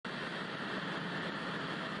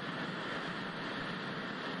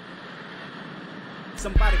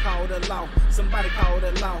Somebody call the law. Somebody call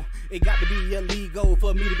the law. It got to be illegal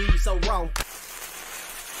for me to be so raw.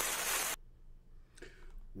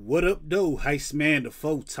 What up, though? Heist man, the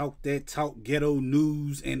folk talk that talk, ghetto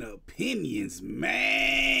news and opinions.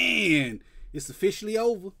 Man, it's officially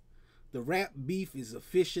over. The rap beef is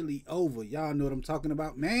officially over. Y'all know what I'm talking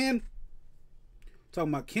about, man.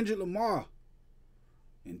 Talking about Kendrick Lamar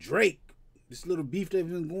and Drake. This little beef that's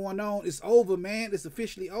been going on, it's over, man. It's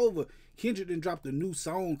officially over. Kendrick done dropped a new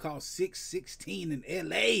song called 616 in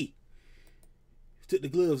L.A. Took the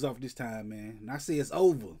gloves off this time, man. And I say it's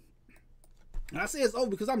over. And I say it's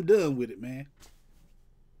over because I'm done with it, man.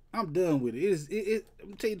 I'm done with it. I'm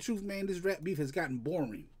gonna tell you the truth, man. This rap beef has gotten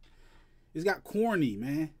boring. It's got corny,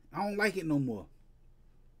 man. I don't like it no more.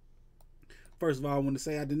 First of all, I want to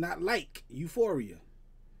say I did not like Euphoria.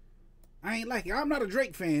 I ain't like it. I'm not a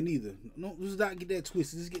Drake fan either. No, let's not get that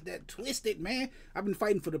twisted. Let's get that twisted, man. I've been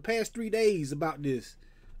fighting for the past 3 days about this.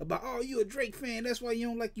 About, oh, you a Drake fan. That's why you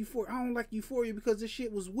don't like Euphoria. I don't like Euphoria because this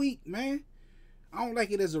shit was weak, man. I don't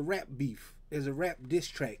like it as a rap beef. As a rap diss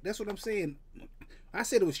track. That's what I'm saying. I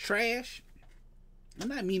said it was trash. I'm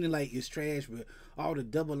not meaning like it's trash, but all the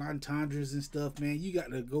double entendres and stuff, man. You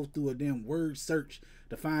got to go through a damn word search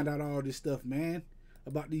to find out all this stuff, man.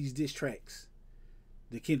 About these diss tracks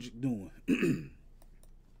that Kendrick doing.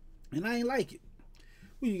 And I ain't like it.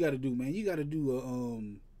 What you got to do, man? You got to do a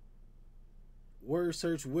word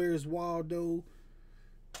search. Where's Waldo?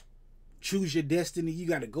 Choose your destiny. You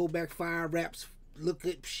got to go back 5 raps. Look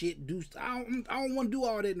up shit. Do I don't want to do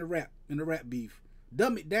all that in the rap beef.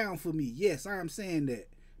 Dumb it down for me. Yes, I am saying that.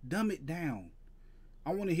 Dumb it down.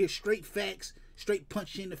 I want to hear straight facts, straight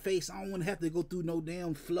punch in the face. I don't want to have to go through no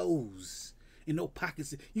damn flows and no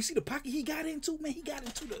pockets. You see the pocket he got into, man? He got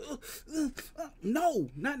into the no,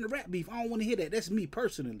 not in the rap beef. I don't want to hear that. That's me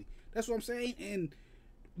personally. That's what I'm saying. And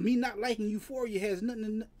me not liking Euphoria has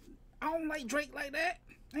nothing to, I don't like Drake like that.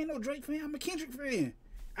 I ain't no Drake fan. I'm a Kendrick fan.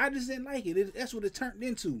 I just didn't like it. That's what it turned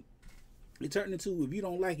into. It turned into, if you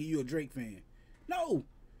don't like it, you're a Drake fan. No.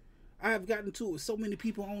 I've gotten to it with so many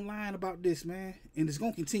people online about this, man. And it's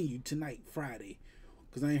going to continue tonight, Friday.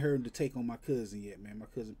 Because I ain't heard the take on my cousin yet, man. My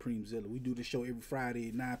cousin Preemzilla. We do the show every Friday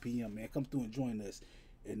at 9 p.m., man. Come through and join us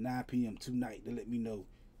at 9 p.m. tonight to let me know.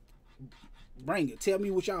 Bring it. Tell me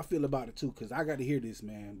what y'all feel about it, too. Because I got to hear this,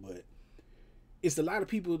 man. But it's a lot of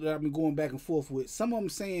people that I've been going back and forth with. Some of them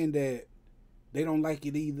saying that they don't like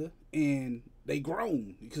it either, and they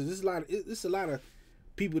grown because there's a lot of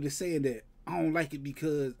people that saying that I don't like it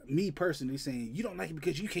because me personally saying you don't like it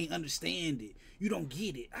because you can't understand it, you don't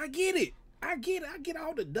get it. I get it. I get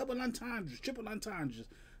all the double entendres, triple entendres,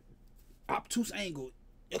 obtuse angle,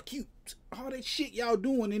 acute, all that shit y'all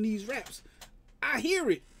doing in these raps. I hear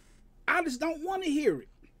it. I just don't want to hear it.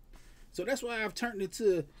 So that's why I've turned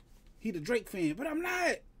into he the Drake fan, but I'm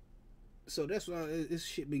not. So that's why this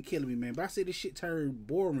shit been killing me, man. But I say this shit turned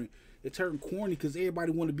boring. It turned corny because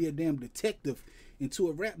everybody want to be a damn detective into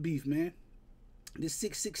a rap beef, man. This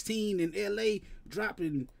 616 in L.A.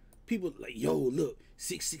 dropping people like, yo, look,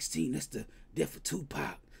 616, that's the death of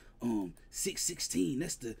Tupac. 616,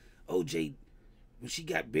 that's the OJ when she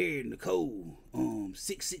got buried in the cold.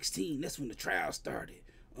 616, that's when the trial started.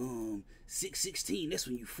 616, that's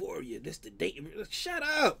when Euphoria, that's the date. Shut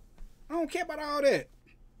up. I don't care about all that.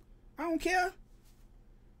 I don't care.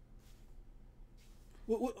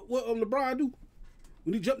 What LeBron do?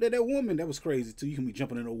 When he jumped at that woman, that was crazy too. You can be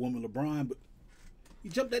jumping at a woman, LeBron, but he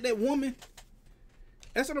jumped at that woman.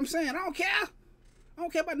 That's what I'm saying. I don't care. I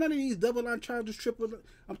don't care about none of these double entendres, triple.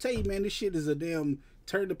 I'm telling you, man, this shit is a damn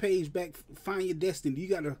turn the page back, find your destiny. You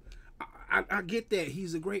gotta. I get that.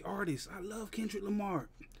 He's a great artist. I love Kendrick Lamar.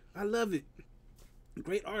 I love it.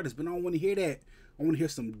 Great artist, but I don't want to hear that. I want to hear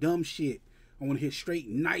some dumb shit. I want to hear straight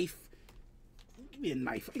knife. Give me a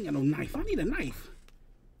knife. I ain't got no knife. I need a knife.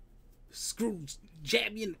 Screw,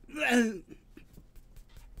 jab you,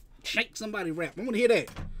 shake somebody rap. I want to hear that.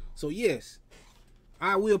 So yes,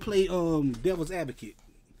 I will play devil's advocate.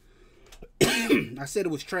 I said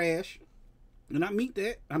it was trash, and I meant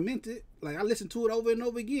that. I meant it. Like I listened to it over and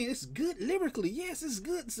over again. It's good lyrically. Yes, it's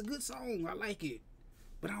good. It's a good song. I like it,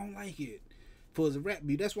 but I don't like it for as a rap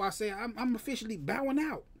beef. That's why I say I'm officially bowing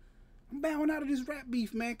out. I'm bowing out of this rap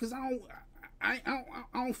beef, man, because I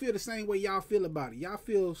don't feel the same way y'all feel about it. Y'all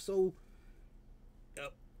feel so,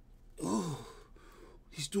 oh,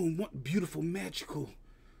 he's doing what beautiful, magical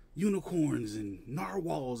unicorns and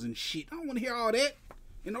narwhals and shit. I don't want to hear all that.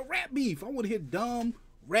 And no rap beef. I want to hear dumb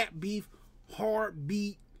rap beef, hard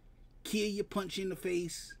beat, kill you, punch you in the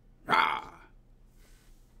face. Rah.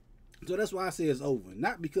 So that's why I say it's over.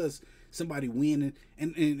 Not because somebody winning.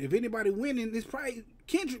 And if anybody winning, it's probably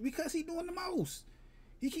Kendrick because he doing the most.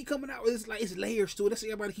 He keep coming out with it's layers to it. That's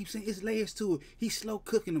what everybody keeps saying. It's layers to it. He's slow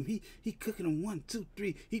cooking them. He cooking them 1, 2,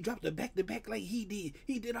 3. He dropped the back to back like he did.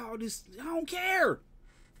 He did all this. I don't care.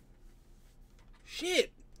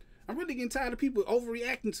 Shit. I'm really getting tired of people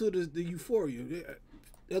overreacting to the Euphoria.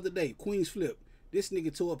 The other day, Queen's Flip. This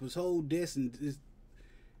nigga tore up his whole desk and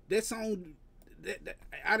that song.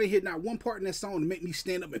 I didn't hear not one part in that song to make me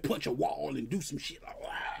stand up and punch a wall and do some shit. Like, wow.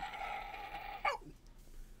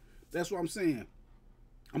 That's what I'm saying.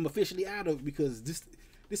 I'm officially out of it because this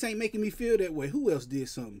ain't making me feel that way. Who else did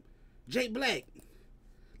something? Jay Black.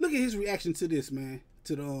 Look at his reaction to this, man.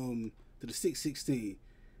 To the 616.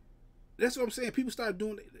 That's what I'm saying. People start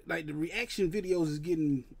doing like the reaction videos is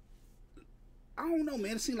getting. I don't know,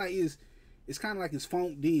 man. It seems like it's kind of like it's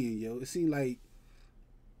phoned in, yo. It seems like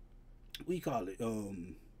we call it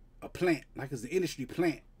a plant, like it's the industry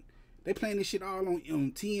plant. They playing this shit all on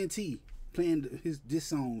TNT, playing his diss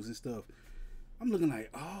songs and stuff. I'm looking like,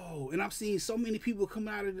 oh, and I've seen so many people come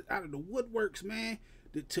out of the woodworks, man,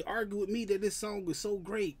 to argue with me that this song was so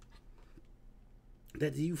great,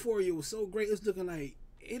 that the Euphoria was so great. It's looking like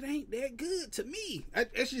it ain't that good to me.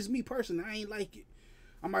 That's just me personally. I ain't like it.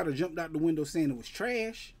 I might have jumped out the window saying it was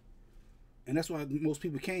trash, and that's why most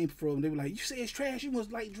people came from. They were like, "You say it's trash? You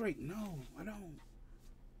must like Drake." No, I don't.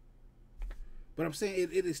 But I'm saying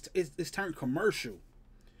it's turned commercial.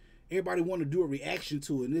 Everybody want to do a reaction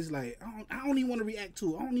to it, and it's like I don't even want to react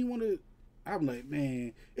to it. I don't even want to. I'm like,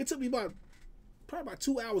 man, it took me probably about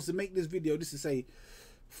 2 hours to make this video just to say,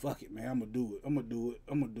 fuck it, man, I'm gonna do it. I'm gonna do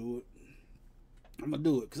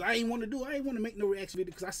it because I ain't want to do it. I ain't want to make no reaction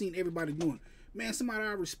video because I seen everybody doing it. Man, somebody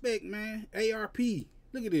I respect, man. ARP,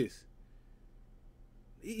 look at this.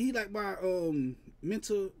 He like my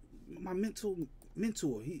mentor.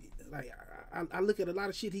 He like I look at a lot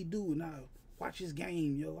of shit he do and I watch his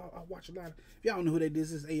game, yo. I watch a lot of. If y'all don't know who that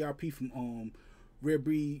is, this is ARP from Rare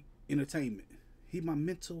Breed Entertainment. He my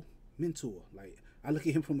mentor. Like I look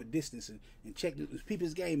at him from a distance and check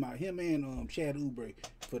people's game out. Him and Chad Oubre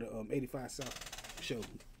for the 85 South show.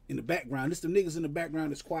 In the background, this the niggas in the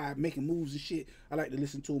background that's quiet, making moves and shit. I like to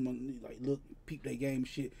listen to them and like look, peep their game and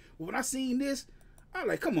shit. But when I seen this, I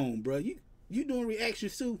like, come on, bro, you doing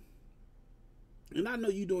reactions too. And I know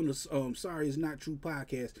you doing the Sorry It's Not True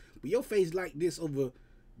podcast, but your face like this over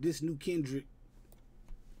this new Kendrick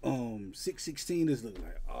 616 is looking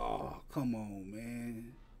like, oh, come on,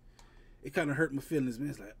 man. It kind of hurt my feelings, man.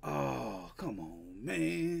 It's like, oh, come on,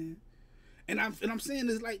 man. And I'm saying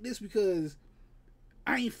this like this because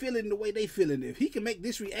I ain't feeling the way they feeling. If he can make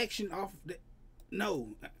this reaction off no.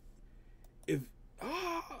 If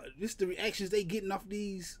this the reactions they getting off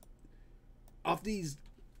these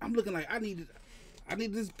I'm looking like I need to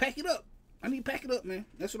just pack it up. I need to pack it up, man.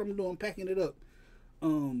 That's what I'm doing, packing it up.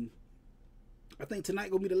 I think tonight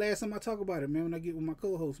gonna be the last time I talk about it, man, when I get with my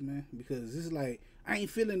co-host, man, because this is like I ain't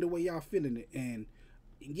feeling the way y'all feeling it. And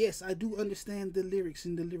yes, I do understand the lyrics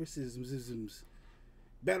and the lyricisms.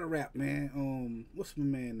 Battle rap, man. What's my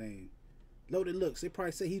man name? Loaded Looks. They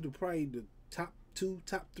probably say he's probably the top 2,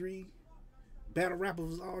 top 3 battle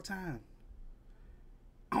rappers of all time.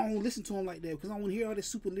 I don't listen to him like that because I don't want to hear all this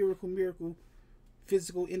super lyrical, miracle,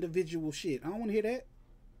 physical, individual shit. I don't want to hear that.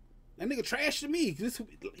 That nigga trash to me.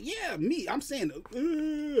 Yeah, me. I'm saying,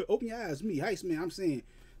 open your eyes. Me, Heist, man. I'm saying,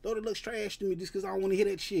 Loaded Looks trash to me just because I don't want to hear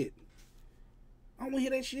that shit. I don't want to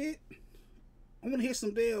hear that shit. I want to hear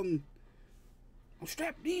some damn. I'm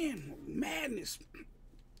strapped in. Madness.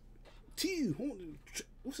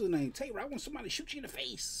 What's his name? Taylor. I want somebody to shoot you in the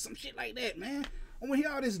face. Some shit like that, man. I want to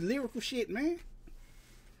hear all this lyrical shit, man.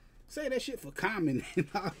 Say that shit for Common and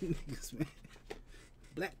all niggas, man.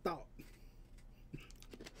 Black Thought.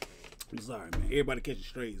 I'm sorry, man. Everybody catching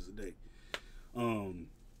strays today.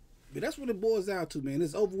 But that's what it boils out to, man.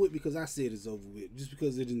 It's over with because I said it's over with. Just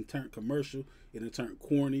because it didn't turn commercial, it didn't turn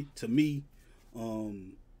corny to me.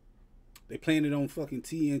 They playing it on fucking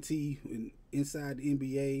TNT and inside the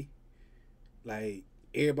NBA. Like,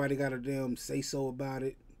 everybody got a damn say so about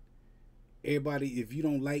it. Everybody, if you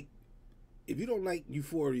don't like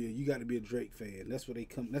Euphoria, you got to be a Drake fan. That's what the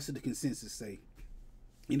consensus say.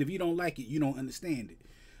 And if you don't like it, you don't understand it.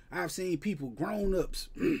 I've seen people, grown-ups,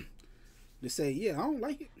 that say, yeah, I don't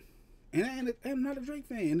like it. And I'm not a Drake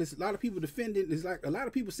fan. And there's a lot of people defending. There's like a lot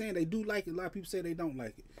of people saying they do like it. A lot of people say they don't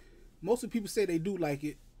like it. Most of the people say they do like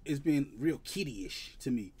it. It's been real kiddie-ish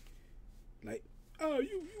to me. Like, oh,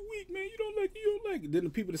 you weak, man. You don't like it. Then the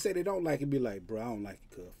people that say they don't like it be like, bro, I don't like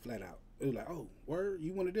it, cuz, flat out. They're like, oh, word?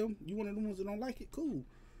 You one of them? You one of the ones that don't like it? Cool.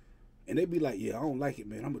 And they be like, yeah, I don't like it,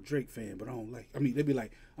 man. I'm a Drake fan, but I don't like it. I mean, they be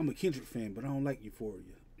like, I'm a Kendrick fan, but I don't like Euphoria.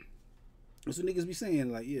 That's what niggas be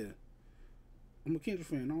saying, like, yeah. I'm a Kendrick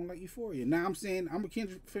fan. I don't like Euphoria. Now I'm saying I'm a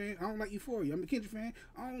Kendrick fan. I don't like Euphoria. I'm a Kendrick fan.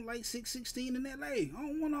 I don't like 616 in LA. I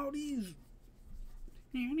don't want all these.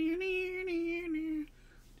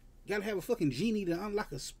 Gotta have a fucking genie to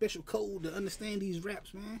unlock a special code to understand these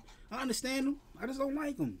raps, man. I understand them. I just don't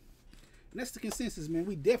like them. And that's the consensus, man.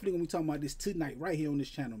 We definitely gonna be talking about this tonight, right here on this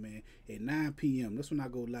channel, man, at 9 p.m. That's when I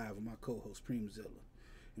go live with my co-host, Primzilla.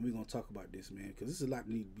 And we're gonna talk about this, man, because there's a lot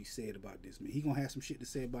that need to be said about this, man. He gonna have some shit to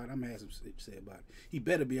say about it. I'm gonna have some shit to say about it. He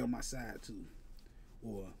better be on my side too,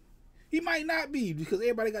 or he might not be, because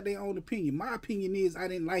everybody got their own opinion. My opinion is I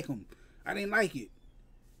didn't like him. I didn't like it.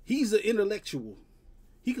 He's an intellectual.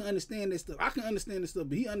 He can understand this stuff. I can understand this stuff,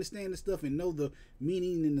 but he understand this stuff and know the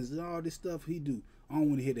meaning and all this stuff. He do. I don't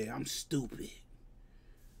want to hear that. I'm stupid.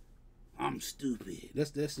 I'm stupid.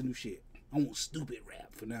 That's the new shit. I want stupid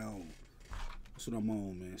rap from now on. That's what I'm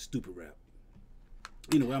on, man. Stupid rap.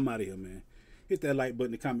 Anyway, I'm out of here, man. Hit that like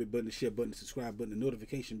button, the comment button, the share button, the subscribe button, the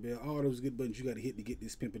notification bell. All those good buttons you got to hit to get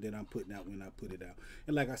this pimping that I'm putting out when I put it out.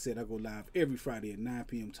 And like I said, I go live every Friday at 9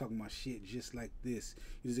 p.m. talking my shit just like this.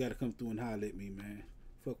 You just got to come through and holler at me, man.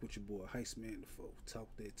 Fuck with your boy, Heist Man the Foe. Talk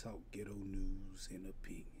that talk, ghetto news and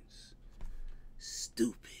opinions.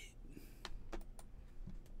 Stupid.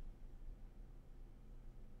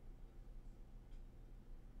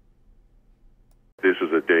 This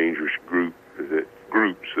is a dangerous groups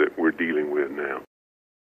that we're dealing with now.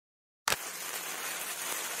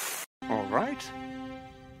 All right.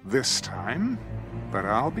 This time, but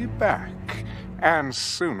I'll be back, and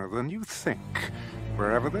sooner than you think.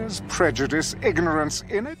 Wherever there's prejudice, ignorance,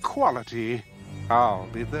 inequality, I'll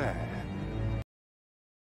be there.